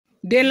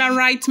Dela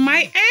writes,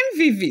 my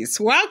MVVs,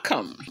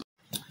 welcome.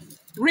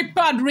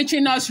 Report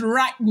reaching us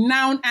right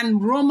now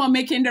and rumor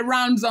making the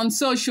rounds on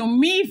social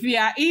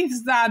media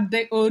is that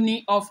the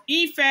Ooni of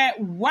Ife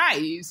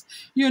wives,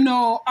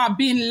 are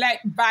being led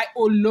by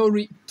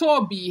Olori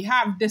Toby,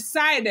 have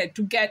decided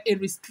to get a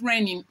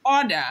restraining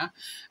order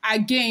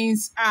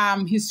against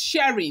his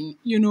sharing,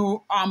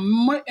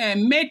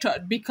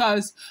 method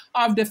because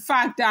of the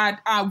fact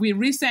that we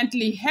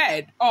recently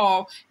heard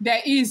or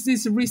there is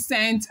this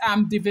recent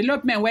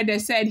development where they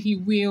said he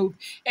willed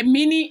a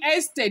mini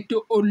estate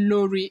to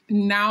Olori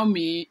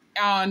Naomi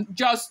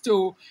just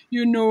to,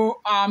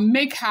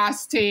 make her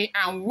stay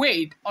and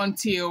wait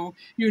until,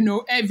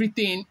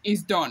 everything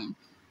is done.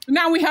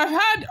 Now, we have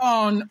heard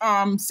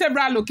on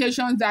several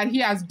occasions that he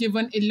has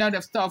given a lot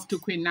of stuff to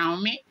Queen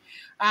Naomi,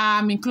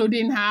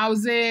 including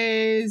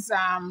houses,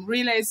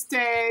 real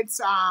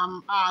estates,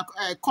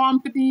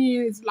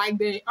 companies. Like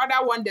the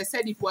other one, they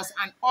said it was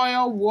an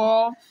oil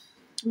war.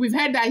 We've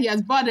heard that he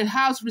has bought a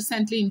house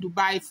recently in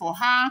Dubai for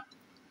her.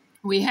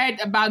 We heard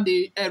about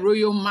the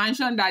royal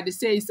mansion that they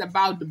say is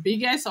about the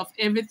biggest of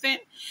everything.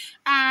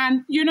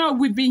 And,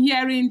 we've been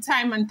hearing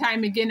time and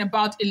time again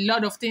about a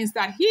lot of things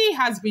that he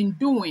has been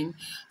doing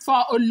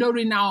for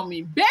Olori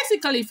Naomi,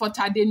 basically for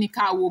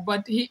Tadenikawo,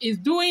 but he is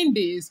doing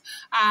this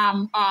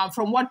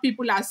from what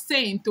people are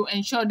saying to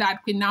ensure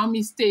that Queen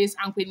Naomi stays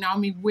and Queen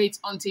Naomi waits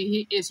until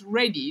he is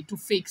ready to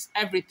fix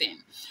everything.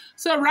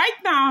 So right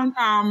now,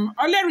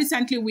 only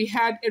recently we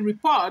had a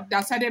report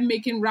that started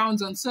making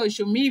rounds on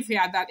social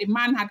media that a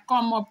man had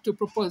come up to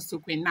propose to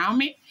Queen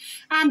Naomi.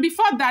 And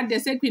before that, they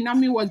said Queen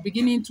Naomi was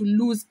beginning to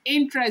lose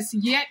interest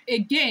yet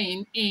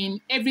again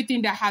in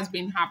everything that has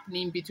been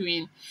happening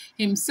between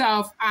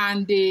herself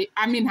and the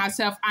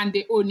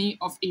Ooni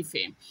of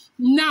Ife.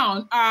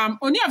 Now,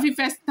 Ooni of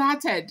Ife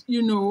started,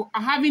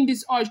 having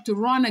this urge to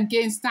run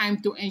against time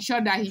to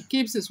ensure that he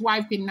keeps his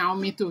wife Queen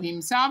Naomi to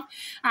himself.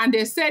 And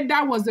they said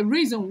that was the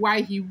reason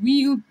why he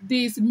willed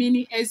this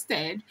mini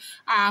estate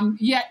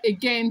yet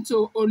again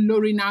to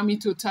Olori Naomi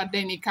to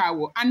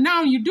Tadenikawo. And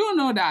now you do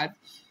know that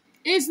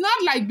it's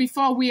not like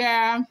before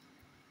where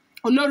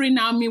Olori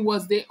Naomi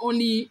was the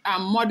only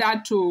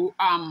mother to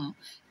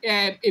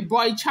a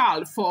boy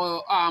child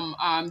for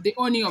the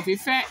Ooni of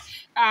Ife.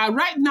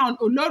 Right now,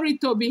 Olori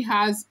Toby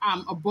has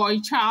a boy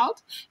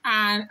child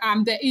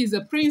and there is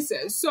a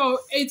princess. So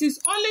it is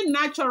only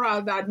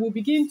natural that we'll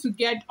begin to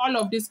get all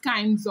of these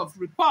kinds of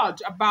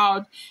reports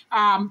about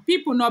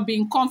people not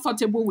being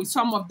comfortable with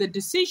some of the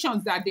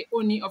decisions that the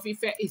Ooni of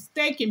Ife is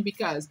taking,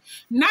 because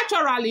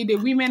naturally the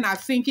women are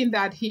thinking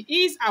that he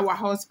is our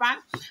husband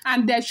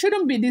and there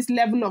shouldn't be this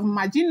level of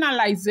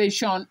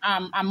marginalization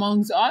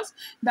amongst us,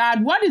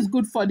 that what is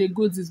good for the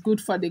goods is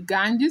good for the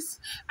Ganges.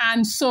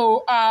 And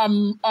so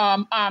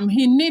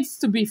he needs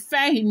to be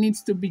fair, he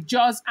needs to be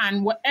just,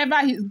 and whatever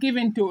he's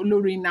given to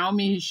Olori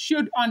Naomi, he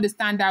should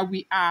understand that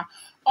we are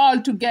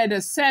all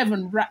together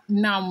 7 right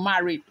now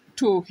married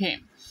to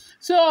him.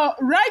 So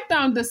right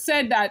now they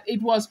said that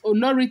it was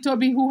Olori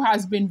Toby who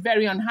has been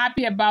very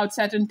unhappy about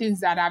certain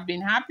things that have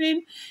been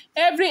happening.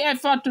 Every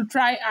effort to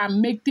try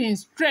and make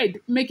things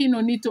straight, making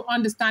Ooni to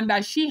understand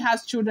that she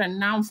has children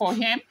now for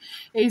him.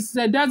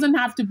 It doesn't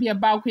have to be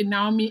about Queen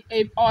Naomi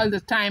all the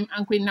time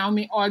and Queen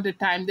Naomi all the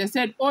time. They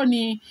said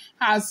Ooni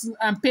has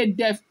paid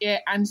deaf ear,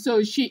 and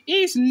so she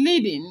is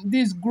leading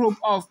this group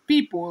of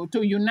people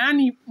to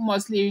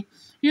unanimously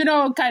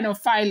kind of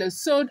file a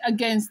suit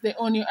against the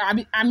Ooni,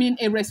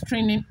 a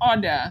restraining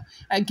order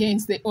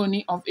against the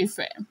Ooni of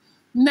Ife.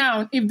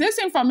 Now, if this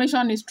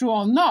information is true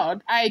or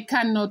not, I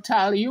cannot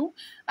tell you.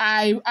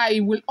 I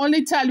will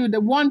only tell you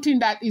the one thing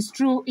that is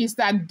true is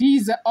that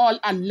these are all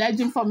alleged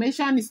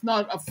information. It's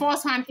not a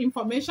first-hand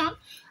information.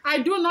 I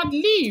do not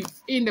live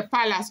in the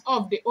palace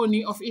of the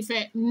Ooni of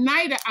Ife.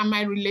 Neither am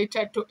I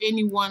related to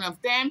any one of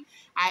them.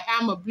 I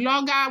am a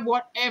blogger.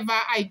 Whatever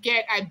I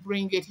get, I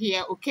bring it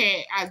here,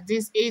 okay? As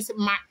this is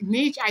my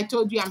niche, I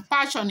told you I'm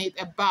passionate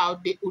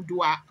about the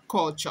oodua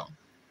culture.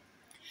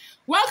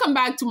 Welcome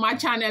back to my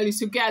channel.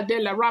 It's your girl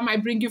Dela Ram. I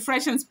bring you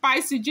fresh and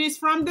spicy gist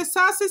from the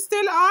sauces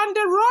still on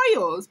the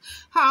royals.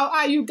 How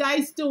are you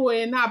guys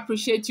doing? I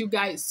appreciate you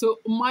guys so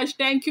much.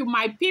 Thank you,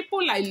 my people.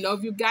 I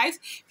love you guys.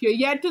 If you're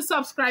yet to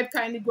subscribe,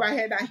 kindly go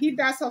ahead and hit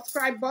that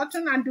subscribe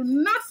button, and do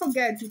not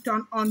forget to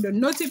turn on the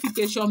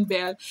notification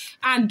bell,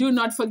 and do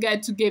not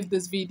forget to give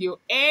this video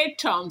a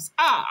thumbs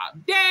up.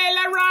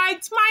 Dela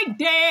writes, my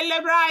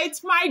Dela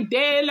writes, my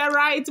Dela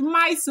writes,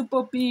 my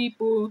super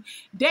people.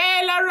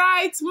 Dela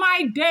writes,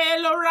 my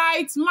Dela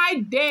rights, my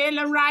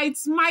Dela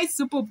rights, my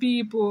super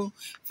people.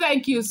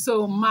 Thank you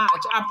so much.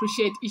 I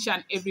appreciate each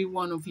and every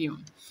one of you.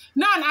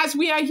 Now, as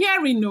we are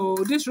hearing,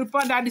 this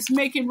report that is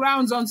making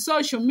rounds on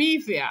social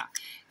media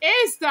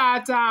is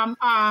that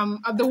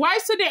the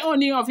wives of the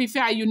Ooni of Ife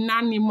are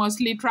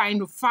unanimously trying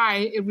to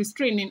file a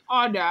restraining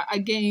order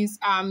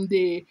against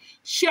the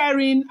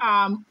sharing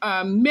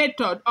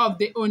method of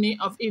the Ooni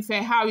of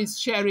Ife, how he's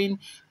sharing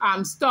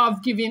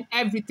stuff, giving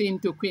everything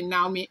to Queen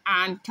Naomi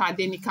and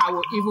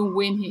Tadenikawo, even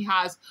when he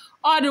has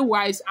other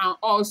wives and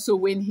also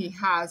when he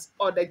has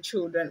other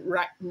children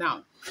right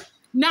now.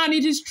 Now,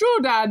 it is true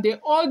that the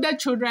older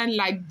children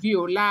like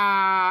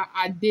Viola,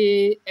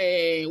 Ade,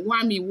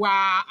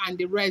 Wamiwa, and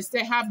the rest,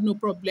 they have no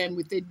problem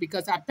with it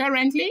because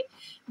apparently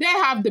they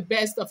have the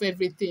best of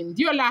everything.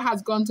 Viola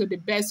has gone to the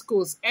best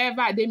schools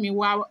ever.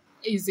 Ademiwa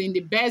is in the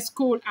best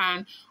school,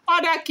 and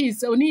other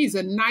kids. Oni is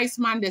a nice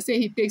man. They say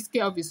he takes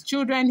care of his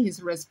children.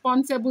 He's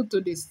responsible to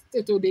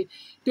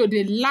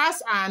the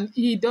last, and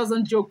he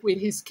doesn't joke with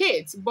his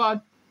kids.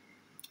 But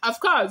of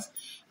course,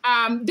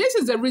 this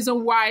is the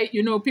reason why,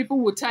 people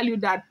will tell you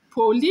that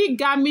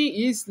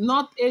polygamy is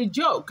not a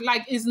joke.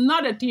 Like, it's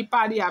not a tea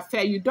party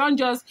affair. You don't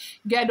just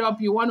get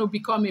up, you want to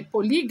become a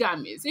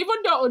polygamist. Even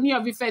though Ooni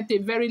of Ife, to a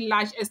very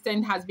large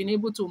extent, has been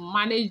able to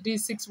manage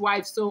these 6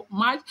 wives so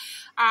much,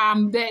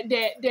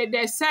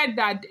 they said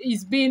that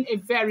it's been a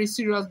very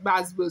serious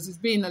buzz. It's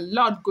been a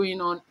lot going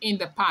on in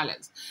the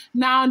palace.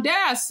 Now, they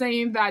are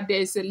saying that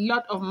there's a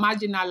lot of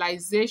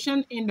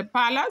marginalization in the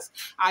palace.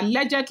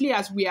 Allegedly,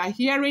 as we are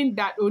hearing,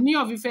 that Ooni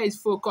of Ife is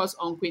focused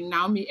on Queen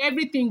Naomi.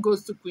 Everything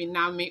goes to Queen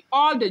Naomi.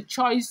 All the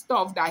choice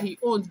stuff that he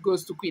owns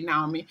goes to Queen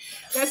Naomi.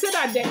 They say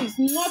that there is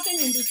nothing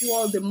in this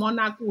world the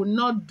monarch will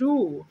not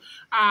do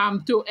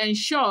to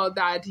ensure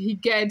that he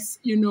gets,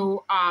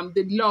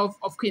 the love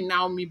of Queen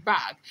Naomi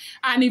back.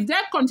 And if they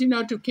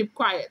continue to keep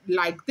quiet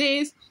like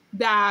this,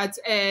 that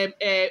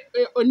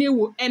Oni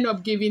will end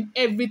up giving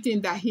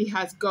everything that he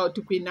has got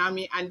to Queen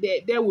Naomi, and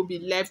they will be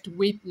left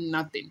with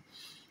nothing.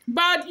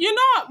 But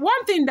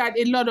one thing that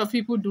a lot of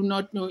people do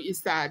not know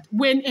is that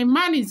when a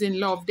man is in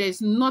love,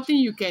 there's nothing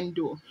you can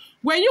do.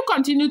 When you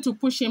continue to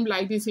push him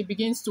like this, he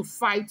begins to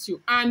fight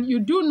you. And you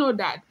do know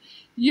that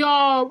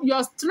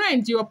your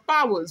strength, your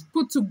powers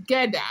put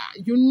together,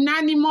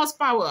 unanimous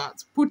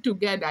powers put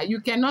together,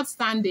 you cannot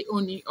stand the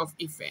Ooni of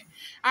Ife.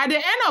 At the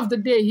end of the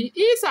day, he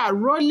is a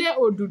role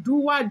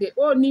oduduwa, the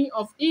Ooni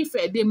of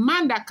Ife, the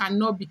man that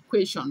cannot be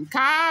questioned.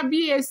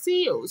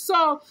 Kabiyesi.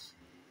 So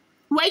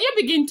when you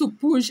begin to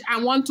push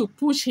and want to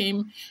push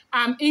him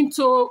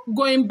into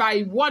going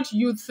by what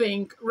you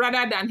think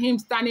rather than him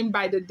standing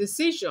by the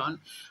decision,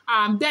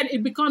 then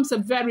it becomes a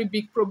very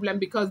big problem,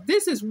 because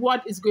this is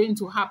what is going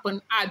to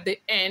happen at the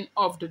end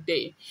of the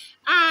day.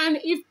 And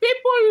if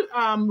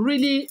people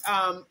really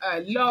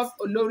love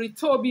Olori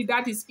Toby,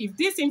 that is, if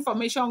this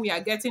information we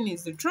are getting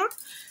is the truth,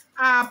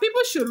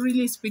 people should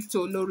really speak to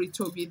Olori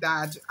Toby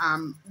that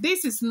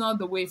this is not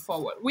the way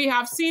forward. We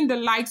have seen the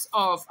likes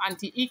of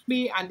Auntie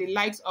Ikpi and the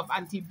likes of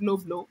Auntie Blow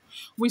Blow.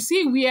 We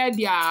see where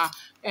their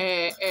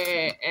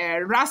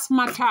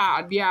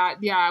rasmata,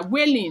 their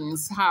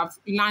wailings have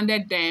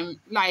landed them.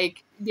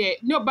 Like,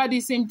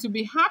 nobody seemed to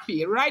be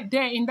happy right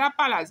there in that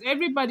palace.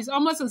 Everybody's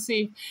almost as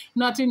if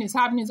nothing is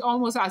happening. It's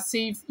almost as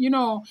if,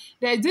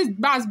 there's this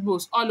buzz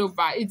all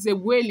over. It's the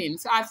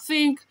wailings. I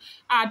think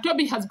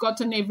Toby has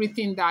gotten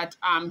everything that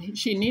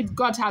she needs.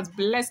 God has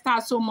blessed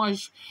her so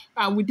much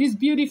with these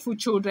beautiful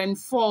children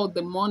for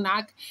the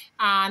monarch.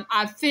 And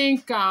I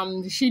think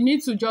she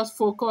needs to just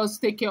focus,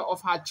 take care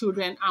of her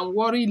children, and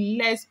worry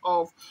less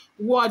of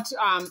what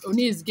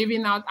Ooni is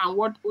giving out and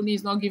what Ooni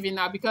is not giving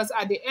out, because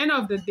at the end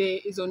of the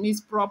day, it's Ooni's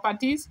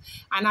properties,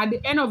 and at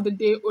the end of the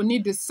day,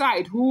 Ooni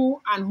decide who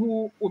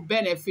will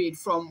benefit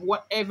from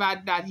whatever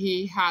that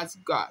he has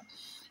got.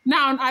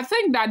 Now, I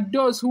think that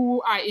those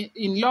who are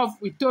in love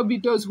with Toby,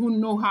 those who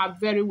know her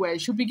very well,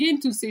 should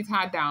begin to sit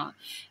her down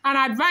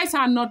and advise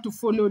her not to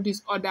follow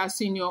these other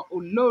senior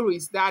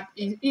Oloris. That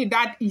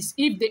is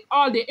if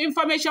all the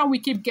information we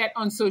keep get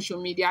on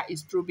social media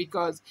is true,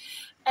 because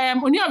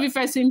Ooni of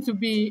Ife seems to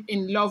be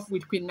in love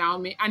with Queen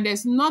Naomi, and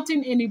there's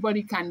nothing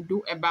anybody can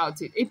do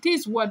about it. It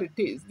is what it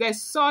is. They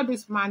saw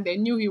this man, they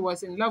knew he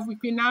was in love with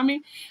Queen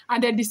Naomi,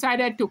 and they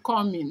decided to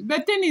come in. The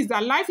thing is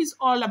that life is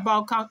all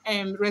about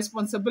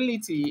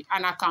responsibility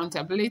and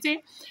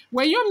accountability.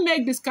 When you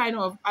make this kind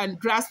of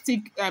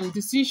drastic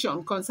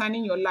decision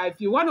concerning your life,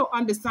 you want to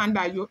understand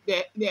that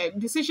the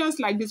decisions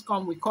like this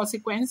come with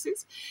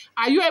consequences.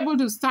 Are you able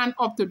to stand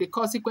up to the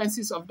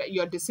consequences of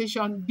your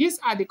decision? These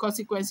are the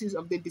consequences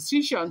of the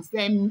decision.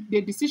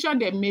 The decision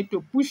they made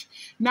to push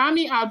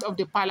Naomi out of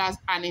the palace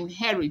and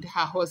inherit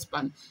her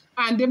husband.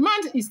 And the man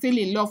is still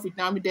in love with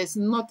Naomi. There's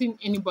nothing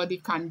anybody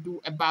can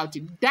do about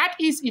it. That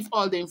is if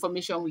all the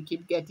information we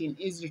keep getting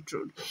is the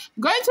truth.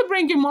 Going to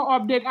bring you more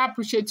update. I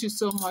appreciate you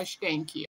so much. Thank you.